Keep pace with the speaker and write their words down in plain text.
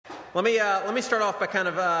Let me start off by kind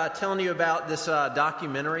of telling you about this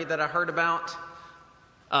documentary that I heard about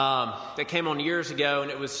that came on years ago, and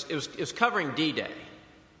it was covering D-Day.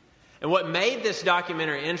 And what made this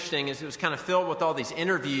documentary interesting is it was kind of filled with all these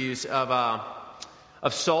interviews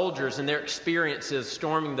of soldiers and their experiences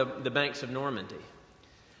storming the banks of Normandy.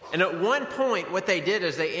 And at one point, what they did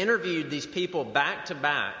is they interviewed these people back to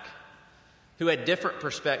back who had different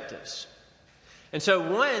perspectives. And so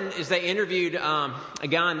one is they interviewed a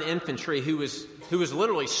guy in the infantry who was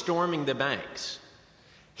literally storming the banks.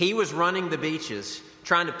 He was running the beaches,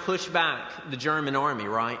 trying to push back the German army,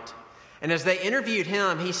 right? And as they interviewed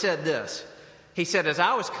him, he said this. He said, as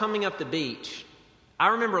I was coming up the beach, I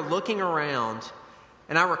remember looking around,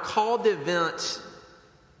 and I recalled the events,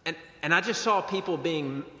 and I just saw people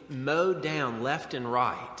being mowed down left and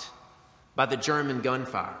right by the German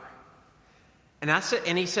gunfire.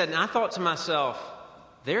 And he said, and I thought to myself,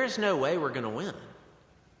 there is no way we're going to win.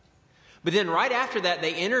 But then right after that,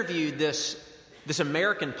 they interviewed this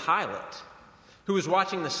American pilot who was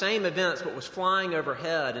watching the same events but was flying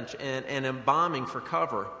overhead and bombing for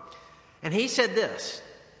cover. And he said this.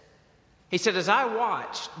 He said, as I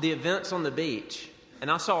watched the events on the beach, and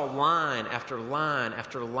I saw line after line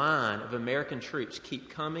after line of American troops keep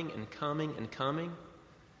coming and coming and coming,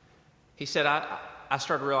 he said, I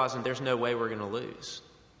started realizing there's no way we're going to lose.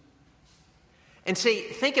 And see,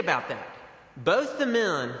 think about that. Both the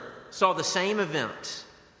men saw the same events,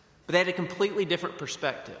 but they had a completely different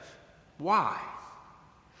perspective. Why?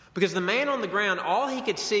 Because the man on the ground, all he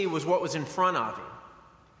could see was what was in front of him.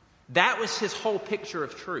 That was his whole picture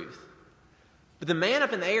of truth. But the man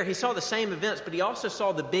up in the air, he saw the same events, but he also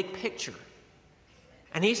saw the big picture.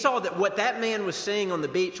 And he saw that what that man was seeing on the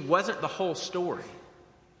beach wasn't the whole story.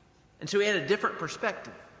 And so he had a different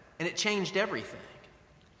perspective, and it changed everything.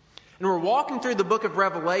 And we're walking through the book of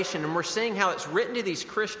Revelation, and we're seeing how it's written to these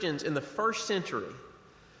Christians in the first century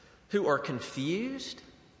who are confused,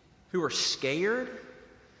 who are scared,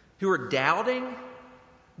 who are doubting,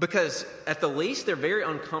 because at the least they're very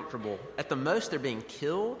uncomfortable. At the most they're being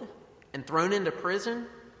killed and thrown into prison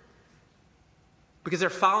because they're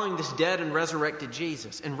following this dead and resurrected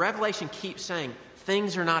Jesus. And Revelation keeps saying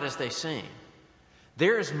things are not as they seem.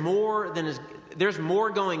 There's more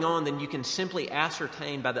going on than you can simply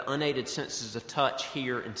ascertain by the unaided senses of touch,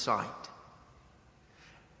 hear, and sight.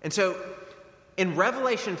 And so in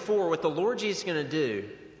Revelation 4, what the Lord Jesus is going to do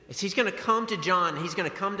is he's going to come to John, he's going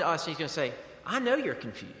to come to us, and he's going to say, I know you're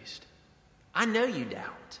confused. I know you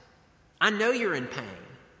doubt. I know you're in pain.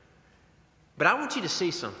 But I want you to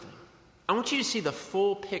see something. I want you to see the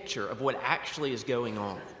full picture of what actually is going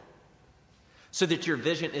on so that your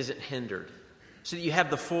vision isn't hindered, so that you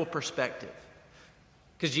have the full perspective.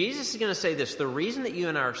 Because Jesus is going to say this, the reason that you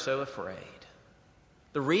and I are so afraid,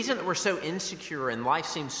 the reason that we're so insecure and life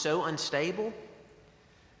seems so unstable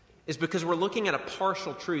is because we're looking at a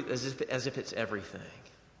partial truth as if it's everything.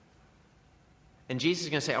 And Jesus is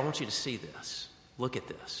going to say, I want you to see this. Look at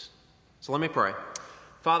this. So let me pray.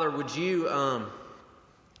 Father, would you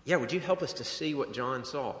help us to see what John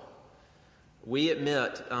saw? We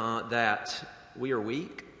admit that we are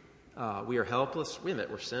weak. We are helpless. We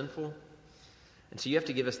admit we're sinful. And so you have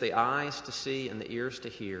to give us the eyes to see and the ears to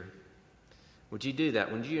hear. Would you do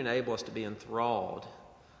that? Would you enable us to be enthralled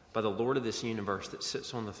by the Lord of this universe that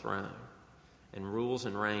sits on the throne and rules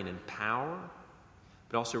and reigns in power,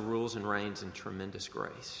 but also rules and reigns in tremendous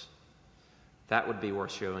grace? That would be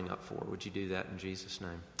worth showing up for. Would you do that in Jesus'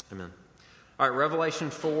 name? Amen. All right, Revelation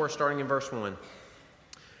 4, starting in verse 1.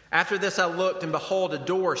 After this I looked, and behold, a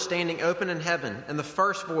door standing open in heaven, and the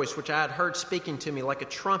first voice which I had heard speaking to me like a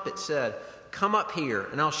trumpet said, Come up here,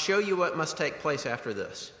 and I'll show you what must take place after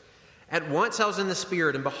this. At once I was in the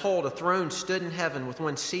Spirit, and behold, a throne stood in heaven with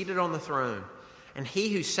one seated on the throne. And he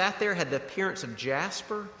who sat there had the appearance of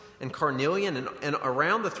jasper and carnelian, and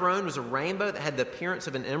around the throne was a rainbow that had the appearance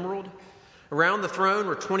of an emerald. Around the throne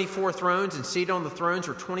were 24 thrones, and seated on the thrones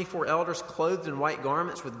were 24 elders clothed in white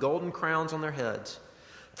garments with golden crowns on their heads.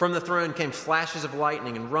 From the throne came flashes of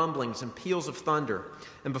lightning and rumblings and peals of thunder.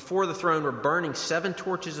 And before the throne were burning 7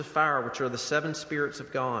 torches of fire, which are the 7 spirits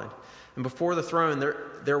of God. And before the throne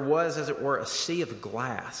there was, as it were, a sea of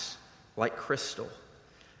glass, like crystal.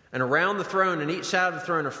 And around the throne, and each side of the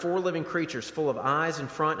throne, are 4 living creatures, full of eyes in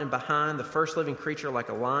front and behind. The first living creature like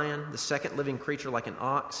a lion, the second living creature like an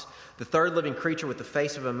ox, the third living creature with the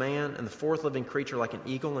face of a man, and the fourth living creature like an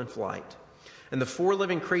eagle in flight. And the 4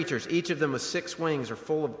 living creatures, each of them with 6 wings, are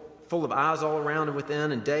full of eyes all around and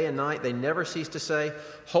within, and day and night they never cease to say,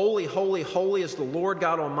 Holy, holy, holy is the Lord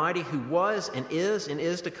God Almighty, who was and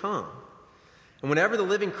is to come. And whenever the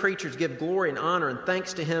living creatures give glory and honor and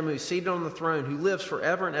thanks to him who is seated on the throne, who lives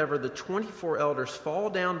forever and ever, the 24 elders fall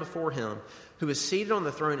down before him who is seated on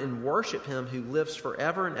the throne and worship him who lives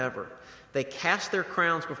forever and ever. They cast their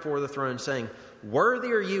crowns before the throne, saying,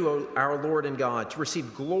 "Worthy are you, O our Lord and God, to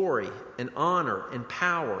receive glory and honor and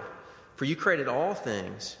power. For you created all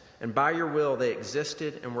things, and by your will they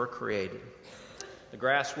existed and were created." The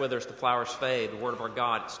grass withers, the flowers fade. The word of our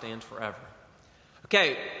God stands forever.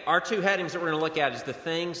 Okay, our two headings that we're going to look at is the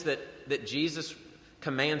things that Jesus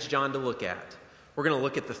commands John to look at. We're going to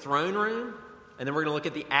look at the throne room, and then we're going to look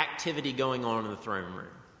at the activity going on in the throne room.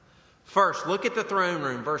 First, look at the throne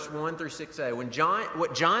room, verse 1 through 6a.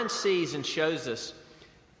 What John sees and shows us,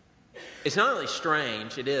 it's not only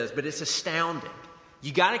strange, it is, but it's astounding.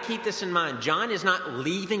 You got to keep this in mind. John is not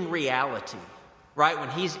leaving reality, right? When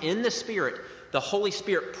he's in the Spirit, the Holy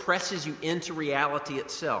Spirit presses you into reality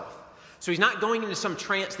itself. So he's not going into some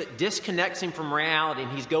trance that disconnects him from reality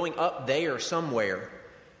and he's going up there somewhere.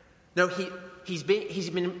 No, he's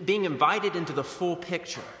been being invited into the full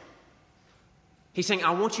picture. He's saying,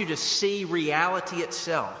 I want you to see reality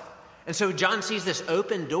itself. And so John sees this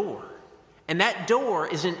open door. And that door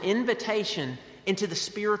is an invitation into the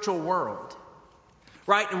spiritual world.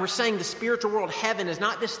 Right? And we're saying the spiritual world, heaven, is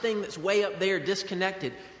not this thing that's way up there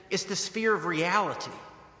disconnected. It's the sphere of reality.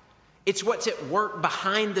 It's what's at work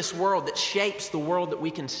behind this world that shapes the world that we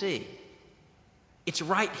can see. It's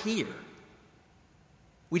right here.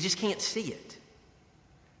 We just can't see it.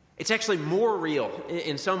 It's actually more real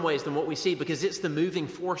in some ways than what we see because it's the moving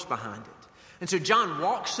force behind it. And so John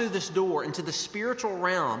walks through this door into the spiritual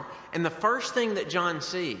realm, and the first thing that John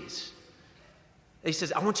sees, he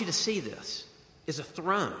says, I want you to see this, is a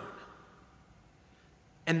throne.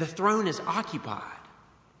 And the throne is occupied.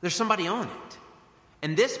 There's somebody on it.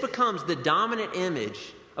 And this becomes the dominant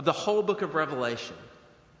image of the whole book of Revelation.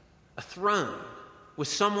 A throne with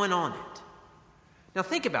someone on it. Now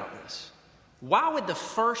think about this. Why would the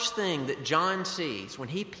first thing that John sees when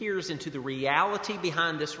he peers into the reality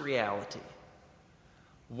behind this reality,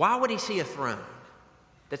 why would he see a throne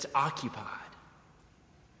that's occupied?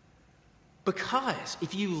 Because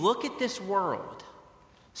if you look at this world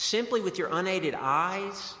simply with your unaided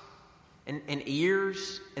eyes and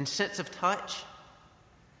ears and sense of touch,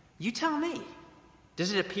 you tell me,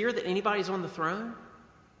 does it appear that anybody's on the throne?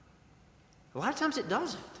 A lot of times it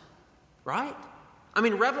doesn't, right? I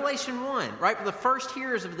mean, Revelation 1, right? For the first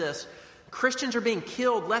hearers of this, Christians are being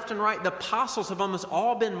killed left and right. The apostles have almost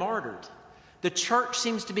all been martyred. The church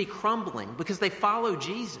seems to be crumbling because they follow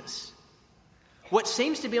Jesus. What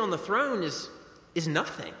seems to be on the throne is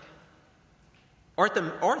nothing. Or at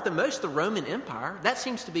the most, the Roman Empire. That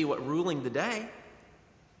seems to be what ruling the day.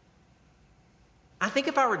 I think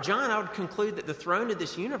if I were John, I would conclude that the throne of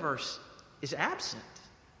this universe is absent.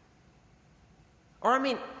 Or, I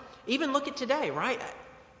mean, even look at today, right?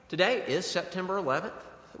 Today is September 11th,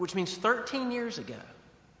 which means 13 years ago.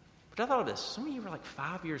 But I thought of this. Some of you were like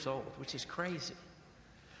 5 years old, which is crazy.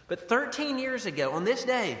 But 13 years ago, on this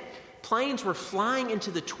day, planes were flying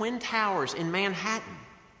into the Twin Towers in Manhattan.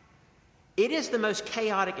 It is the most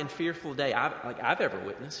chaotic and fearful day I've ever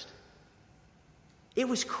witnessed. It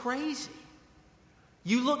was crazy.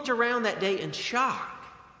 You looked around that day in shock,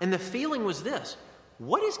 and the feeling was this: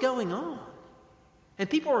 what is going on? And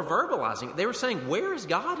people were verbalizing it. They were saying, where is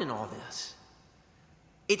God in all this?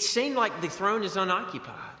 It seemed like the throne is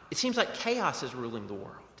unoccupied. It seems like chaos is ruling the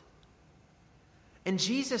world. And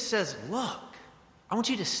Jesus says, look, I want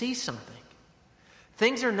you to see something.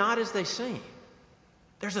 Things are not as they seem.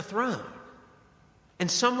 There's a throne, and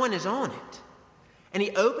someone is on it. And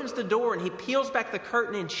he opens the door and he peels back the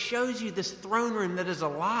curtain and shows you this throne room that is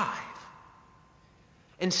alive.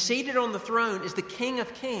 And seated on the throne is the King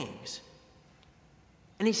of Kings.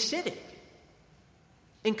 And he's sitting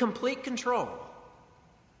in complete control,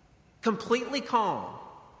 completely calm.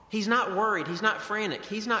 He's not worried. He's not frantic.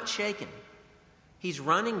 He's not shaken. He's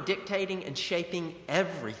running, dictating, and shaping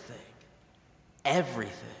everything.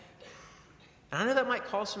 Everything. And I know that might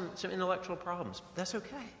cause some intellectual problems, but that's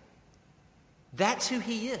okay. That's who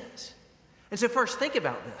he is. And so first, think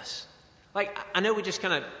about this. Like, I know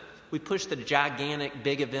we push the gigantic,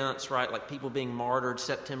 big events, right? Like people being martyred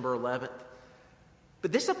September 11th.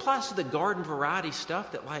 But this applies to the garden variety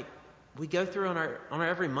stuff that, like, we go through on our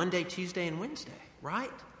every Monday, Tuesday, and Wednesday, right?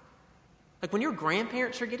 Like when your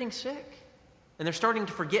grandparents are getting sick and they're starting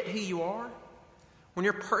to forget who you are, when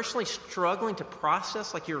you're personally struggling to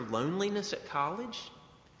process, like, your loneliness at college,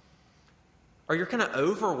 or you're kind of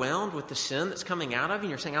overwhelmed with the sin that's coming out of you, and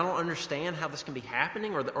you're saying, I don't understand how this can be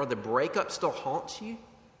happening, or the breakup still haunts you,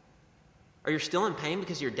 or you're still in pain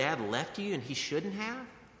because your dad left you and he shouldn't have.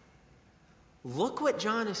 Look what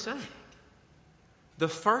John is saying. The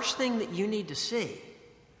first thing that you need to see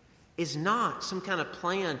is not some kind of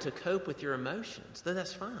plan to cope with your emotions, though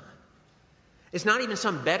that's fine. It's not even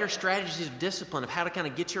some better strategies of discipline of how to kind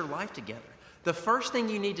of get your life together. The first thing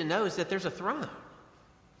you need to know is that there's a throne,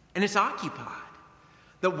 and it's occupied.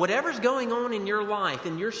 That whatever's going on in your life,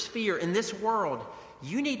 in your sphere, in this world,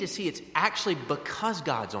 you need to see it's actually because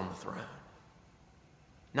God's on the throne,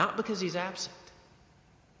 not because he's absent.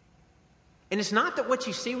 And it's not that what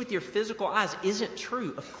you see with your physical eyes isn't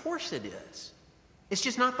true. Of course it is. It's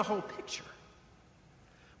just not the whole picture.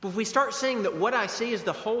 But if we start seeing that what I see is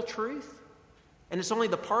the whole truth, and it's only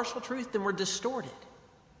the partial truth, then we're distorted.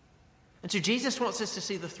 And so Jesus wants us to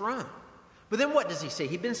see the throne. But then what does he see?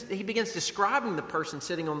 He begins describing the person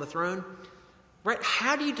sitting on the throne. Right?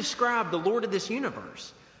 How do you describe the Lord of this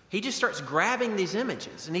universe? He just starts grabbing these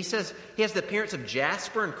images. And he says he has the appearance of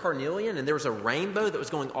jasper and carnelian. And there was a rainbow that was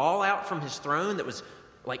going all out from his throne that was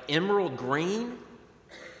like emerald green.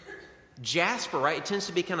 Jasper, right? It tends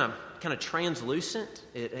to be kind of translucent.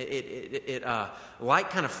 Light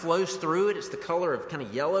kind of flows through it. It's the color of kind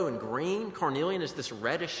of yellow and green. Carnelian is this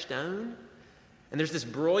reddish stone. And there's this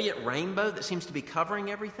brilliant rainbow that seems to be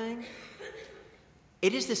covering everything.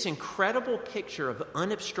 It is this incredible picture of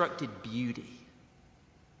unobstructed beauty.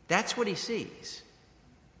 That's what he sees.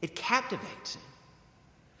 It captivates him.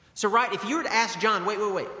 So, right, if you were to ask John, wait,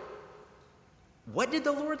 what did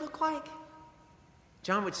the Lord look like?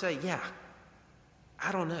 John would say, yeah,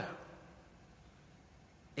 I don't know.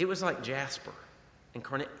 It was like jasper and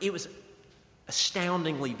carnelian. It was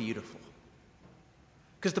astoundingly beautiful.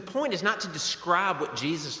 Because the point is not to describe what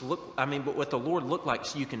what the Lord looked like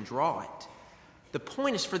so you can draw it. The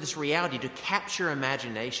point is for this reality to capture your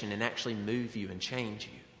imagination and actually move you and change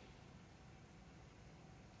you.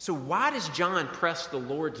 So why does John press the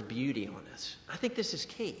Lord's beauty on us? I think this is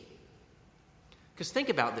key. Because think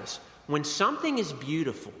about this. When something is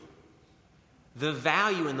beautiful, the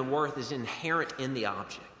value and the worth is inherent in the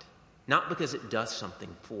object, not because it does something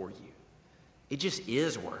for you. It just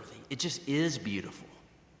is worthy. It just is beautiful.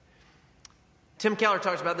 Tim Keller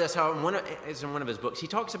talks about this, it's in one of his books. He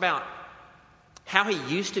talks about how he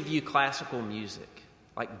used to view classical music,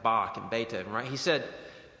 like Bach and Beethoven, right? He said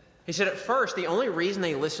at first the only reason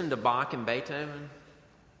they listened to Bach and Beethoven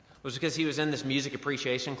was because he was in this music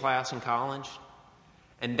appreciation class in college,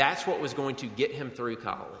 and that's what was going to get him through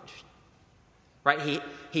college, right?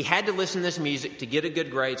 He had to listen to this music to get a good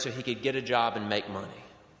grade so he could get a job and make money.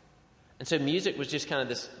 And so music was just kind of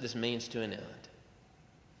this means to an end.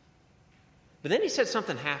 But then he said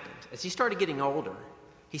something happened. As he started getting older,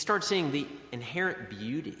 he started seeing the inherent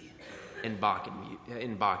beauty in Bach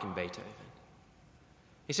and Beethoven.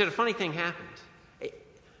 He said a funny thing happened.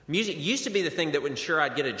 Music used to be the thing that would ensure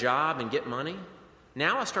I'd get a job and get money.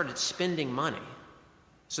 Now I started spending money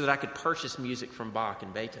so that I could purchase music from Bach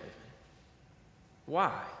and Beethoven.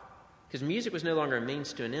 Why? Because music was no longer a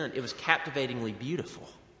means to an end. It was captivatingly beautiful.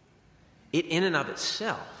 It in and of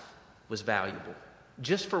itself was valuable,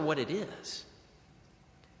 just for what it is.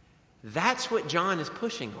 That's what John is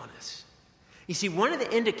pushing on us. You see, one of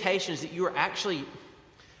the indications that you are actually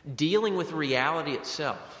dealing with reality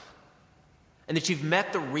itself and that you've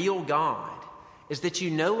met the real God is that you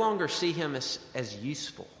no longer see him as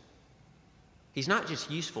useful. He's not just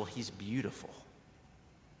useful, he's beautiful.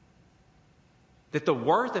 That the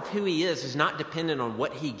worth of who he is not dependent on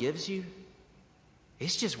what he gives you.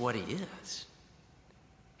 It's just what he is.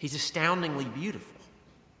 He's astoundingly beautiful.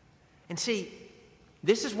 And see,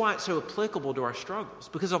 this is why it's so applicable to our struggles.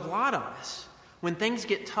 Because a lot of us, when things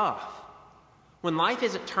get tough, when life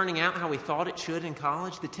isn't turning out how we thought it should in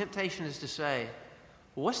college, the temptation is to say,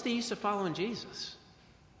 well, what's the use of following Jesus?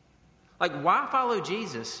 Like, why follow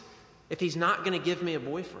Jesus if he's not going to give me a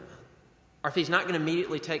boyfriend? Or if he's not going to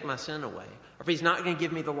immediately take my sin away? Or if he's not going to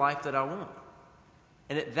give me the life that I want?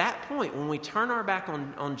 And at that point, when we turn our back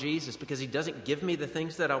on Jesus because he doesn't give me the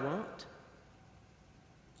things that I want,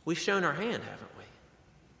 we've shown our hand, haven't we?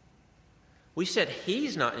 We've said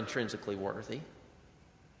he's not intrinsically worthy.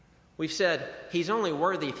 We've said he's only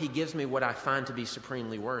worthy if he gives me what I find to be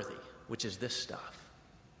supremely worthy, which is this stuff.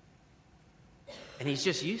 And he's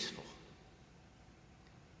just useful.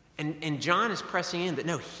 And John is pressing in that,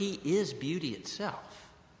 no, he is beauty itself.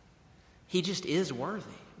 He just is worthy.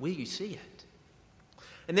 Will you see it?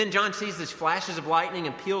 And then John sees these flashes of lightning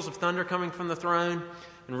and peals of thunder coming from the throne.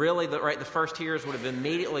 And really, the first hearers would have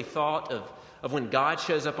immediately thought of when God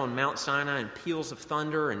shows up on Mount Sinai and peals of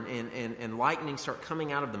thunder and lightning start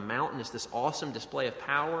coming out of the mountain. It's this awesome display of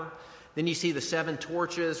power. Then you see the 7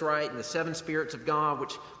 torches, right, and the 7 spirits of God,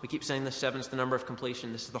 which we keep saying the 7's the number of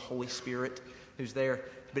completion. This is the Holy Spirit who's there.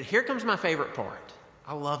 But here comes my favorite part.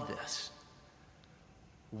 I love this.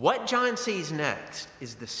 What John sees next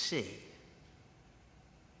is the sea.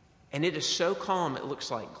 And it is so calm it looks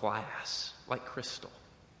like glass, like crystal.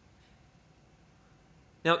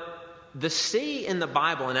 Now, the sea in the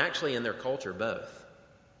Bible, and actually in their culture both,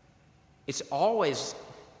 it's a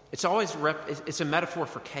metaphor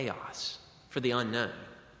for chaos, for the unknown.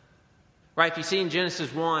 Right? If you see in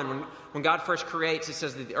Genesis 1, when God first creates, it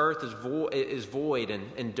says that the earth is void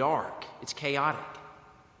and dark. It's chaotic.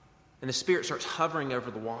 And the Spirit starts hovering over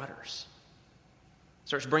the waters.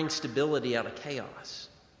 Starts bringing stability out of chaos.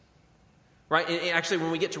 Right? And actually,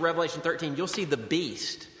 when we get to Revelation 13, you'll see the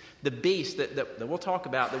beast that we'll talk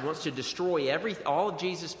about that wants to destroy all of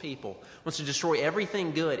Jesus' people, wants to destroy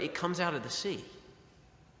everything good. It comes out of the sea.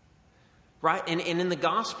 Right? And in the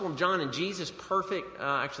Gospel of John and Jesus'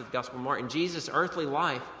 the Gospel of Mark, in Jesus' earthly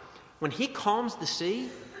life, when he calms the sea,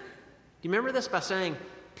 do you remember this by saying,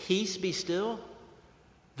 "Peace, be still"?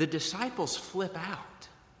 The disciples flip out.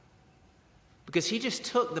 Because he just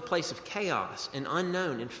took the place of chaos and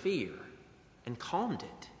unknown and fear and calmed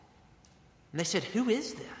it. And they said, "Who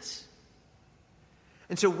is this?"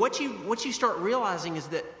 And so what you start realizing is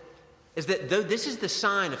that though this is the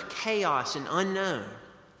sign of chaos and unknown,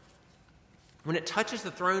 when it touches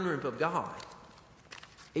the throne room of God,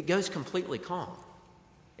 it goes completely calm.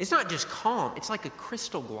 It's not just calm, it's like a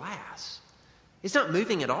crystal glass. It's not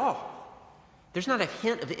moving at all. There's not a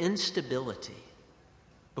hint of instability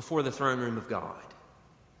before the throne room of God.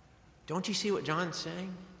 Don't you see what John's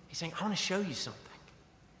saying? He's saying, I want to show you something.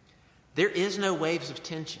 There is no waves of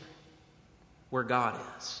tension where God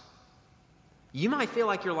is. You might feel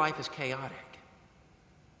like your life is chaotic.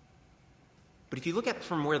 But if you look at it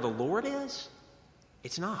from where the Lord is,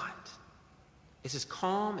 it's not. It's as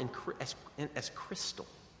calm and as crystal.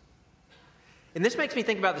 And this makes me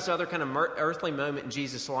think about this other kind of earthly moment in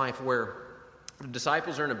Jesus' life where the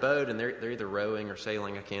disciples are in a boat and they're either rowing or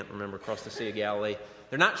sailing, I can't remember, across the Sea of Galilee.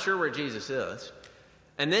 They're not sure where Jesus is.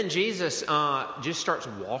 And then Jesus just starts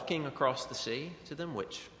walking across the sea to them,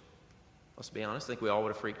 which, let's be honest, I think we all would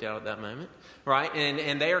have freaked out at that moment, right?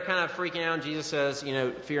 And they are kind of freaking out, and Jesus says,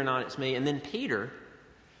 "Fear not, it's me." And then Peter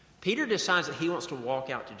decides that he wants to walk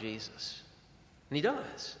out to Jesus. And he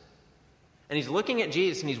does. And he's looking at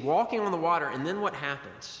Jesus, and he's walking on the water, and then what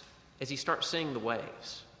happens is he starts seeing the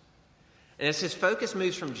waves. And as his focus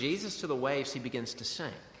moves from Jesus to the waves, he begins to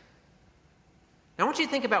sink. Now, I want you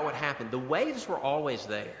to think about what happened. The waves were always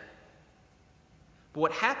there. But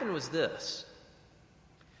what happened was this: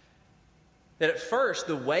 that at first,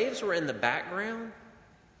 the waves were in the background,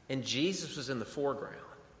 and Jesus was in the foreground.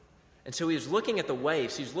 And so he was looking at the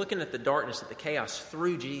waves, he was looking at the darkness, at the chaos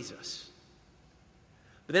through Jesus.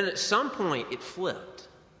 But then at some point, it flipped.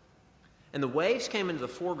 And the waves came into the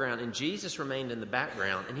foreground, and Jesus remained in the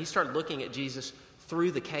background, and he started looking at Jesus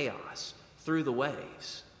through the chaos, through the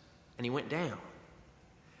waves. And he went down.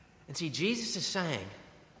 And see, Jesus is saying,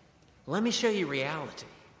 let me show you reality.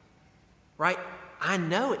 Right? I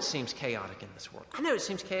know it seems chaotic in this world. I know it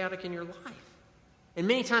seems chaotic in your life. And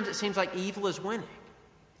many times it seems like evil is winning.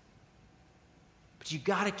 But you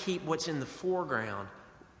got to keep what's in the foreground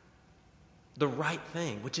the right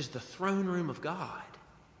thing, which is the throne room of God.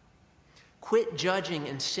 Quit judging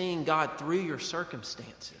and seeing God through your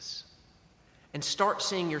circumstances. And start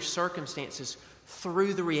seeing your circumstances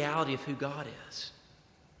through the reality of who God is.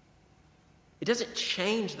 It doesn't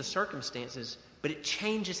change the circumstances, but it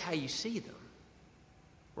changes how you see them.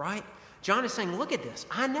 Right? John is saying, look at this.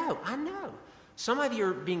 I know. Some of you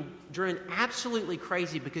are being driven absolutely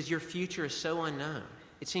crazy because your future is so unknown.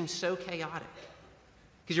 It seems so chaotic.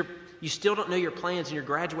 Because you still don't know your plans and you're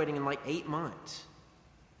graduating in like 8 months.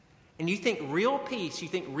 And you think real peace, you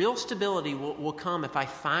think real stability will come if I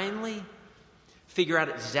finally figure out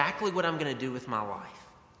exactly what I'm going to do with my life.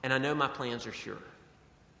 And I know my plans are sure.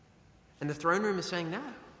 And the throne room is saying no.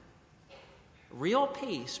 Real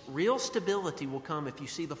peace, real stability will come if you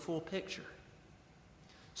see the full picture.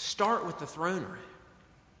 Start with the throne room.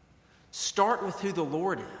 Start with who the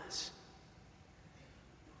Lord is.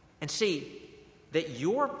 And see that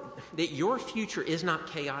your future is not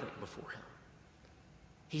chaotic before Him.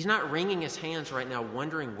 He's not wringing His hands right now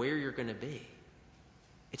wondering where you're going to be.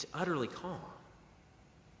 It's utterly calm.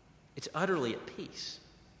 It's utterly at peace.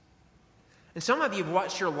 And some of you have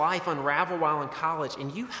watched your life unravel while in college,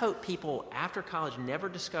 and you hope people after college never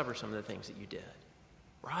discover some of the things that you did,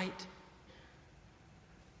 right?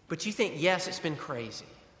 But you think, yes, it's been crazy,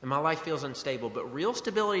 and my life feels unstable, but real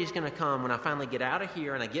stability is going to come when I finally get out of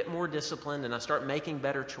here and I get more disciplined and I start making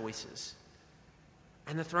better choices.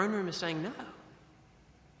 And the throne room is saying,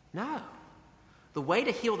 no. The way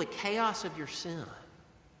to heal the chaos of your sin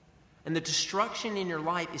and the destruction in your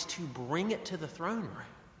life is to bring it to the throne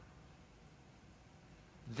room.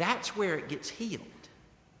 That's where it gets healed.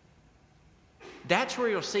 That's where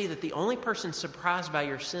you'll see that the only person surprised by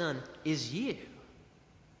your sin is you,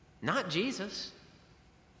 not Jesus.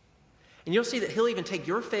 And you'll see that he'll even take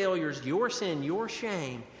your failures, your sin, your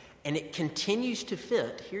shame, and it continues to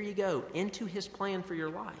fit, here you go, into his plan for your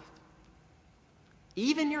life.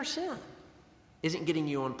 Even your sin isn't getting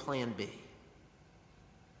you on plan B.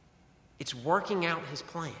 It's working out his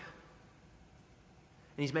plan.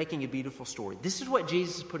 And he's making a beautiful story. This is what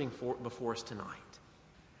Jesus is putting before us tonight.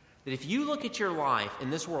 That if you look at your life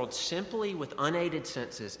in this world simply with unaided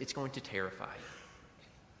senses, it's going to terrify you.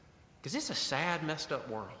 Because it's a sad, messed up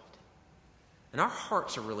world. And our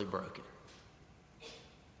hearts are really broken.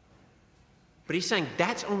 But he's saying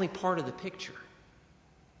that's only part of the picture.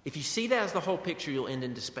 If you see that as the whole picture, you'll end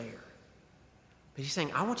in despair. But he's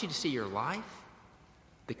saying, I want you to see your life,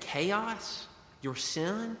 the chaos, your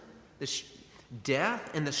sin, the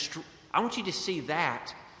death, and I want you to see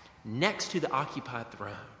that next to the occupied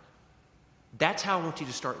throne. That's how I want you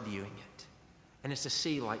to start viewing it. And it's to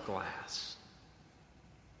see like glass.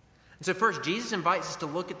 And so first, Jesus invites us to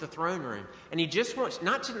look at the throne room. And he just wants,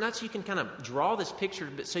 not so you can kind of draw this picture,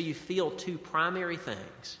 but so you feel two primary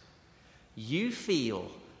things. You feel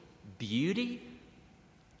beauty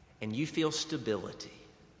and you feel stability.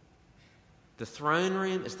 The throne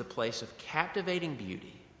room is the place of captivating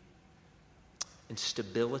beauty and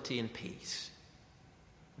stability and peace.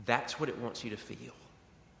 That's what it wants you to feel.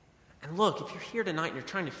 And look, if you're here tonight and you're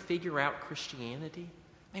trying to figure out Christianity,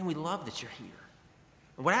 man, we love that you're here.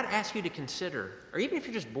 And what I'd ask you to consider, or even if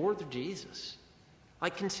you're just bored with Jesus,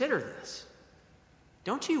 like consider this.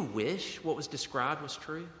 Don't you wish what was described was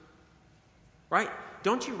true? Right?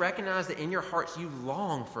 Don't you recognize that in your hearts you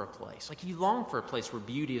long for a place? Like you long for a place where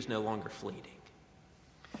beauty is no longer fleeting.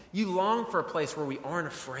 You long for a place where we aren't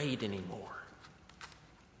afraid anymore.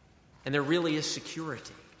 And there really is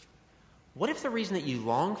security. What if the reason that you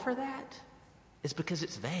long for that is because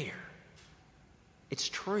it's there? It's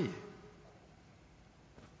true.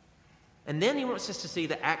 And then he wants us to see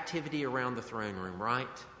the activity around the throne room, right?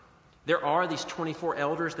 There are these 24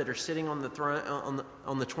 elders that are sitting on the throne,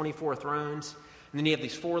 on the 24 thrones. And then you have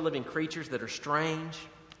these 4 living creatures that are strange.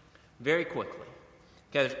 Very quickly.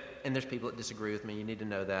 Okay, and there's people that disagree with me. You need to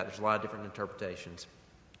know that. There's a lot of different interpretations.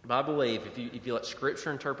 But I believe if you let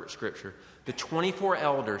Scripture interpret Scripture, the 24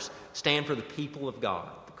 elders stand for the people of God,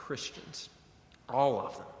 the Christians. All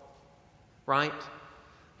of them. Right?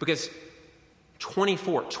 Because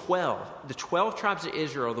 12, the 12 tribes of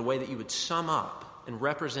Israel are the way that you would sum up and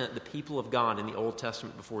represent the people of God in the Old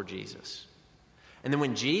Testament before Jesus. And then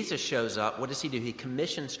when Jesus shows up, what does he do? He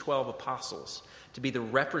commissions 12 apostles to be the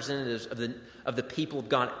representatives of the people of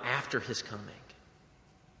God after his coming.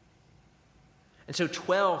 And so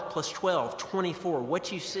 12 plus 12, 24,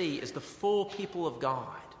 what you see is the full people of God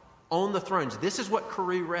on the thrones. This is what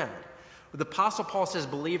Carew read. The Apostle Paul says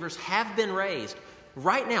believers have been raised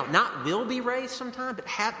right now. Not will be raised sometime,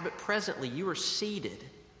 but presently you are seated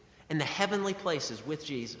in the heavenly places with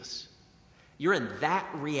Jesus. You're in that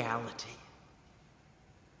reality.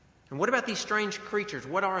 And what about these strange creatures?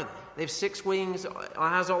 What are they? They have 6 wings,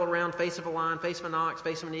 eyes all around, face of a lion, face of an ox,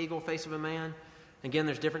 face of an eagle, face of a man. Again,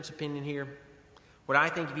 there's difference of opinion here. What I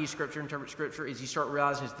think if you interpret Scripture, is you start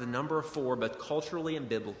realizing it's the number of 4, both culturally and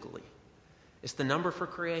biblically. It's the number for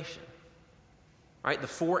creation. Right? The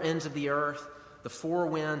 4 ends of the earth, the 4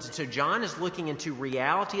 winds. And so John is looking into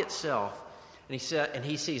reality itself, and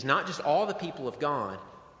he sees not just all the people of God,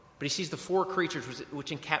 but he sees the 4 creatures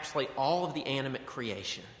which encapsulate all of the animate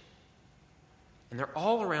creation. And they're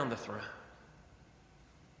all around the throne.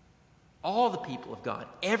 All the people of God,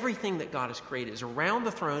 everything that God has created is around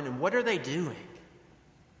the throne, and what are they doing?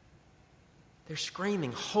 They're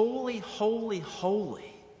screaming, "Holy, holy,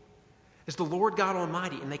 holy is the Lord God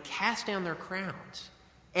Almighty," and they cast down their crowns.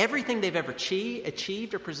 Everything they've ever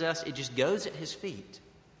achieved or possessed, it just goes at his feet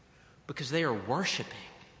because they are worshiping.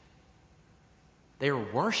 They are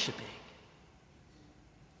worshiping.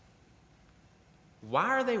 Why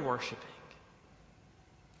are they worshiping?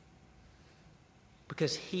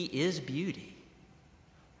 Because he is beauty.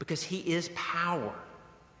 Because he is power.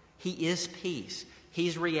 He is peace.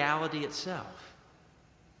 He's reality itself.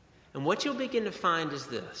 And what you'll begin to find is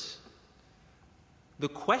this. The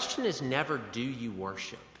question is never, do you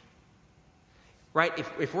worship? Right?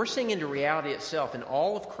 If we're seeing into reality itself and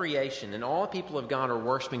all of creation and all people of God are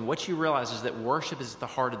worshiping, what you realize is that worship is at the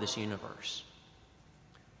heart of this universe.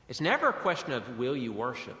 It's never a question of will you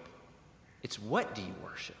worship? It's what do you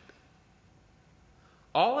worship?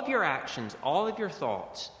 All of your actions, all of your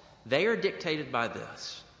thoughts, they are dictated by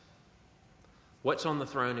this. What's on the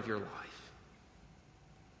throne of your life?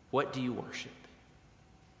 What do you worship?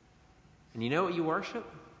 And you know what you worship?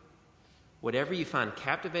 Whatever you find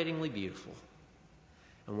captivatingly beautiful,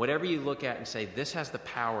 and whatever you look at and say, this has the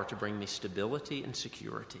power to bring me stability and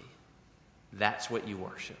security, that's what you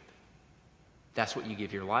worship. That's what you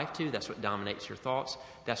give your life to. That's what dominates your thoughts.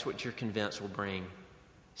 That's what you're convinced will bring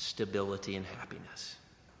stability and happiness.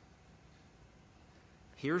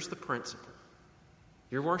 Here's the principle.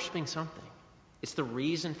 You're worshiping something. It's the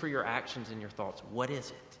reason for your actions and your thoughts. What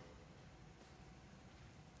is it?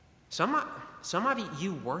 Some of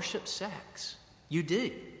you worship sex. You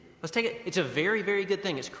do. Let's take it. It's a very, very good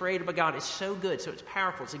thing. It's created by God. It's so good. So it's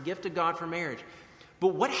powerful. It's a gift of God for marriage. But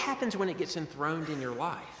what happens when it gets enthroned in your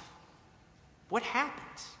life? What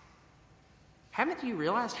happens? Haven't you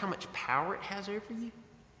realized how much power it has over you?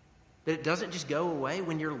 That it doesn't just go away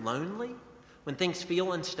when you're lonely, when things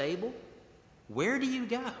feel unstable. Where do you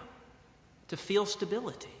go to feel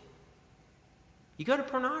stability? You go to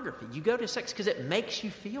pornography. You go to sex because it makes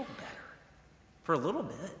you feel better for a little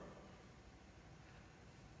bit.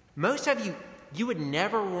 Most of you would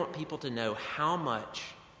never want people to know how much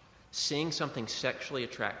seeing something sexually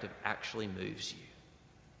attractive actually moves you.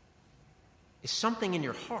 It's something in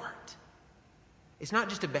your heart. It's not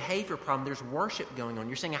just a behavior problem. There's worship going on.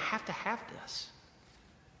 You're saying, I have to have this.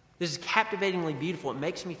 This is captivatingly beautiful. It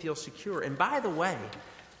makes me feel secure. And by the way,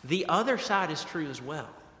 the other side is true as well.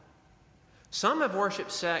 Some have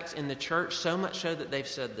worshiped sex in the church so much so that they've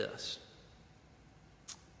said this.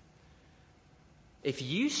 If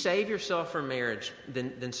you save yourself from marriage,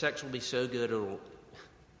 then sex will be so good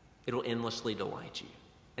it'll endlessly delight you.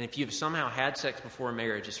 And if you've somehow had sex before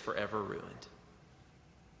marriage, it's forever ruined.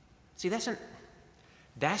 See,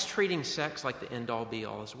 that's treating sex like the end-all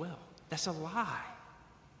be-all as well. That's a lie.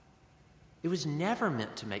 It was never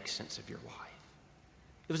meant to make sense of your life.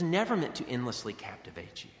 It was never meant to endlessly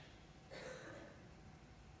captivate you.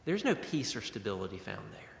 There's no peace or stability found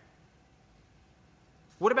there.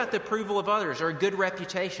 What about the approval of others or a good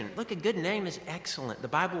reputation? Look, a good name is excellent. The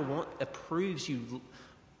Bible approves you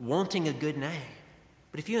wanting a good name.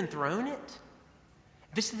 But if you enthrone it,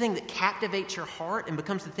 if it's the thing that captivates your heart and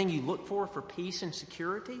becomes the thing you look for peace and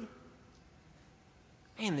security,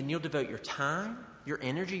 man, then you'll devote your time, your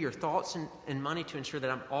energy, your thoughts, and money to ensure that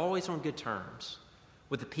I'm always on good terms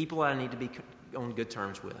with the people I need to be on good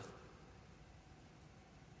terms with.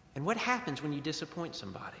 And what happens when you disappoint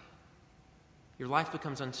somebody? Your life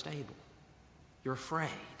becomes unstable. You're afraid.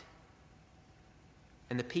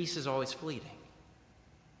 And the peace is always fleeting.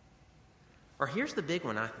 Or here's the big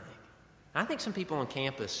one, I think. I think some people on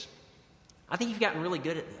campus, I think you've gotten really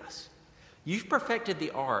good at this. You've perfected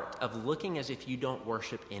the art of looking as if you don't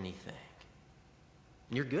worship anything.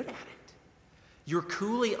 And you're good at it. You're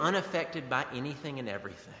coolly unaffected by anything and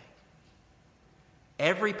everything.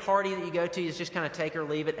 Every party that you go to is just kind of take or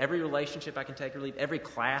leave it. Every relationship I can take or leave. Every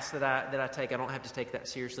class that I take, I don't have to take that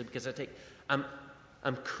seriously because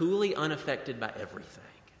I'm coolly unaffected by everything.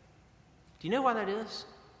 Do you know why that is?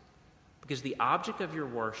 Because the object of your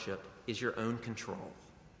worship is your own control.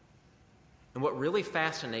 And what really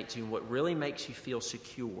fascinates you and what really makes you feel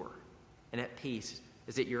secure and at peace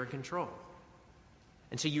is that you're in control.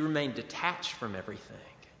 And so you remain detached from everything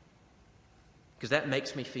because that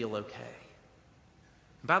makes me feel okay.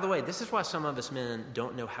 And by the way, this is why some of us men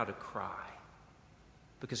don't know how to cry,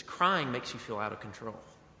 because crying makes you feel out of control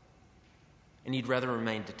and you'd rather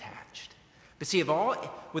remain detached. But see,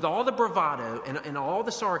 with all the bravado and all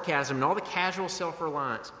the sarcasm and all the casual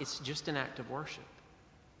self-reliance, it's just an act of worship.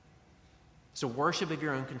 It's a worship of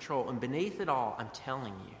your own control. And beneath it all, I'm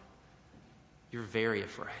telling you, you're very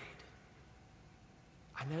afraid.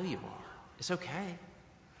 I know you are. It's okay.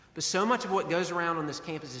 But so much of what goes around on this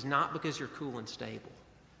campus is not because you're cool and stable.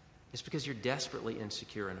 It's because you're desperately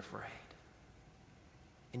insecure and afraid.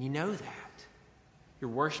 And you know that.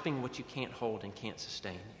 You're worshiping what you can't hold and can't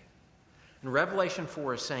sustain you. And Revelation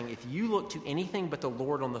 4 is saying, if you look to anything but the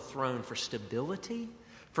Lord on the throne for stability,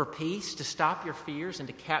 for peace, to stop your fears and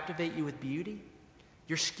to captivate you with beauty,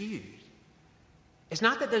 you're skewed. It's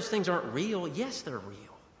not that those things aren't real. Yes, they're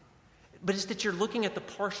real. But it's that you're looking at the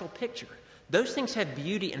partial picture. Those things have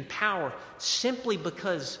beauty and power simply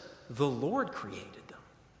because the Lord created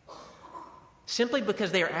them. Simply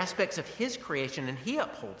because they are aspects of His creation and He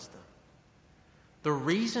upholds them. The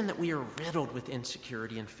reason that we are riddled with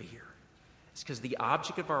insecurity and fear is because the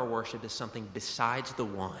object of our worship is something besides the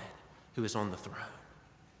one who is on the throne.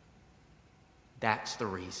 That's the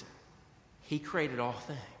reason. He created all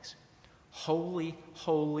things. Holy,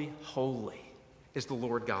 holy, holy is the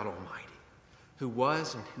Lord God Almighty, who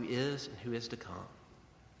was and who is to come.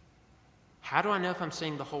 How do I know if I'm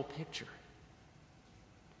seeing the whole picture?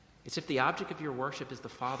 It's if the object of your worship is the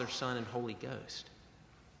Father, Son, and Holy Ghost.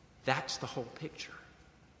 That's the whole picture.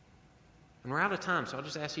 And we're out of time, so I'll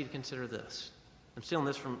just ask you to consider this. I'm stealing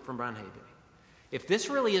this from Brian Haybury. If this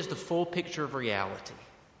really is the full picture of reality,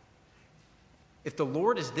 if the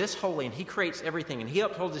Lord is this holy and He creates everything and He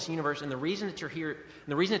upholds this universe, and the reason that you're here and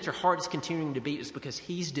the reason that your heart is continuing to beat is because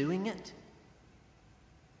He's doing it,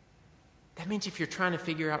 that means if you're trying to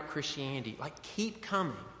figure out Christianity, keep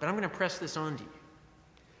coming. But I'm going to press this on to you.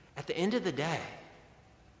 At the end of the day,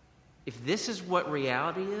 if this is what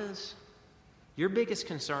reality is, your biggest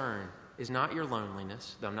concern is not your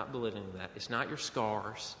loneliness, though I'm not belittling that. It's not your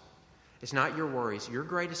scars. It's not your worries. Your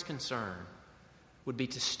greatest concern would be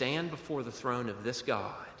to stand before the throne of this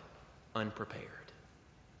God unprepared.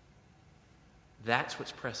 That's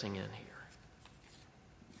what's pressing in here.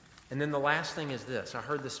 And then the last thing is this. I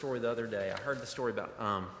heard this story the other day. I heard the story about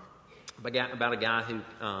a guy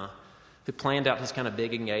who planned out his kind of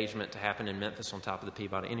big engagement to happen in Memphis on top of the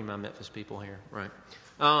Peabody. Any of my Memphis people here? Right.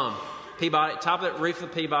 Peabody, top of the roof of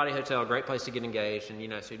the Peabody Hotel, great place to get engaged.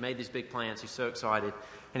 And, so he made these big plans. He's so excited.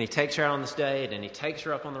 And he takes her out on this date, and he takes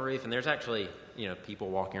her up on the roof. And there's actually, people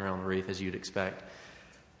walking around the roof, as you'd expect.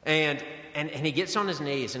 And he gets on his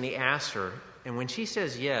knees, and he asks her. And when she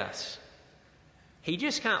says yes, he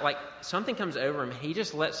just kind of, something comes over him. He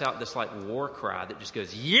just lets out this, war cry that just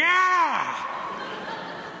goes, yeah!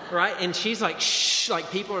 Right? And she's like, shh,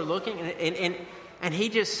 people are looking. And he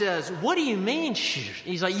just says, what do you mean, shh?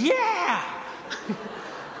 He's like, yeah!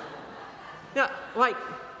 Now,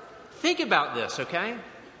 think about this, okay?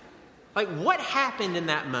 What happened in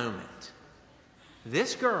that moment?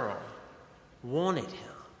 This girl wanted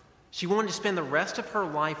him. She wanted to spend the rest of her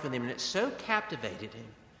life with him, and it so captivated him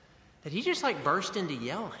that he just burst into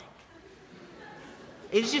yelling.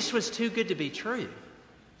 It just was too good to be true.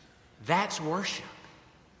 That's worship.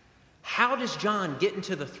 How does John get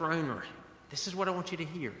into the throne room? This is what I want you to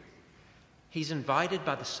hear. He's invited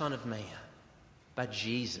by the Son of Man, by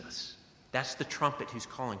Jesus. That's the trumpet who's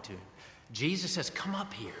calling to him. Jesus says, come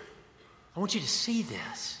up here. I want you to see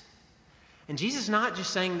this. And Jesus is not just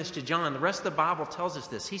saying this to John. The rest of the Bible tells us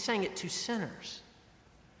this. He's saying it to sinners.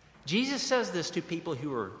 Jesus says this to people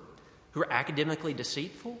who are academically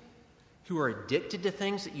deceitful, who are addicted to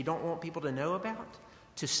things that you don't want people to know about,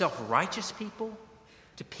 to self-righteous people,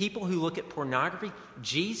 to people who look at pornography.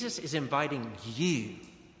 Jesus is inviting you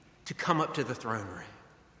to come up to the throne room.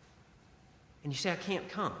 And you say, I can't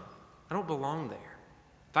come. I don't belong there.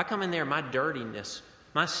 If I come in there, my dirtiness,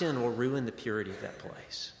 my sin will ruin the purity of that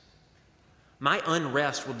place. My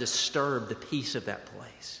unrest will disturb the peace of that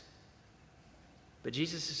place. But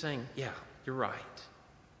Jesus is saying, yeah, you're right.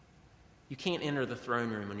 You can't enter the throne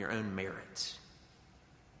room on your own merits.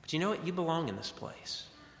 But you know what? You belong in this place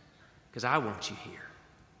because I want you here.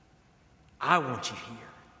 I want you here.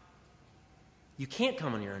 You can't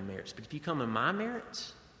come on your own merits, but if you come in my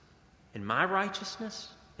merits, in my righteousness,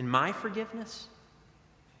 in my forgiveness,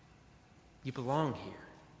 you belong here.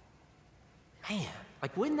 Man,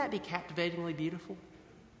 wouldn't that be captivatingly beautiful?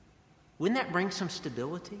 Wouldn't that bring some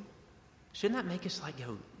stability? Shouldn't that make us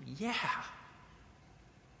go, yeah.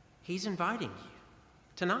 He's inviting you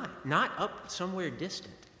tonight, not up somewhere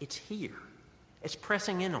distant. It's here. It's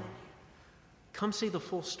pressing in on you. Come see the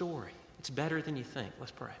full story. It's better than you think.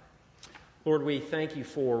 Let's pray. Lord, we thank you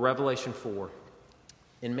for Revelation 4.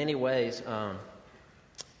 In many ways,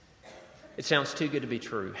 it sounds too good to be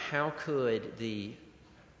true. How could the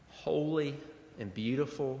holy and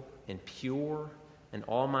beautiful and pure and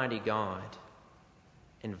almighty God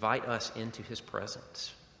invite us into his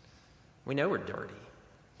presence? We know we're dirty.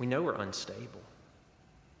 We know we're unstable.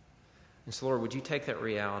 And so, Lord, would you take that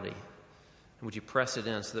reality and would you press it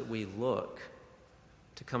in so that we look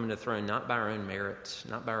to come into the throne not by our own merits,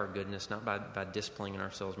 not by our goodness, not by disciplining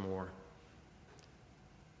ourselves more,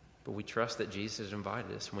 but we trust that Jesus has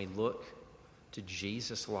invited us and we look to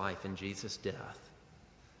Jesus' life and Jesus' death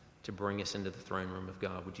to bring us into the throne room of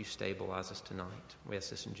God. Would you stabilize us tonight? We ask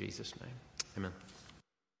this in Jesus' name. Amen.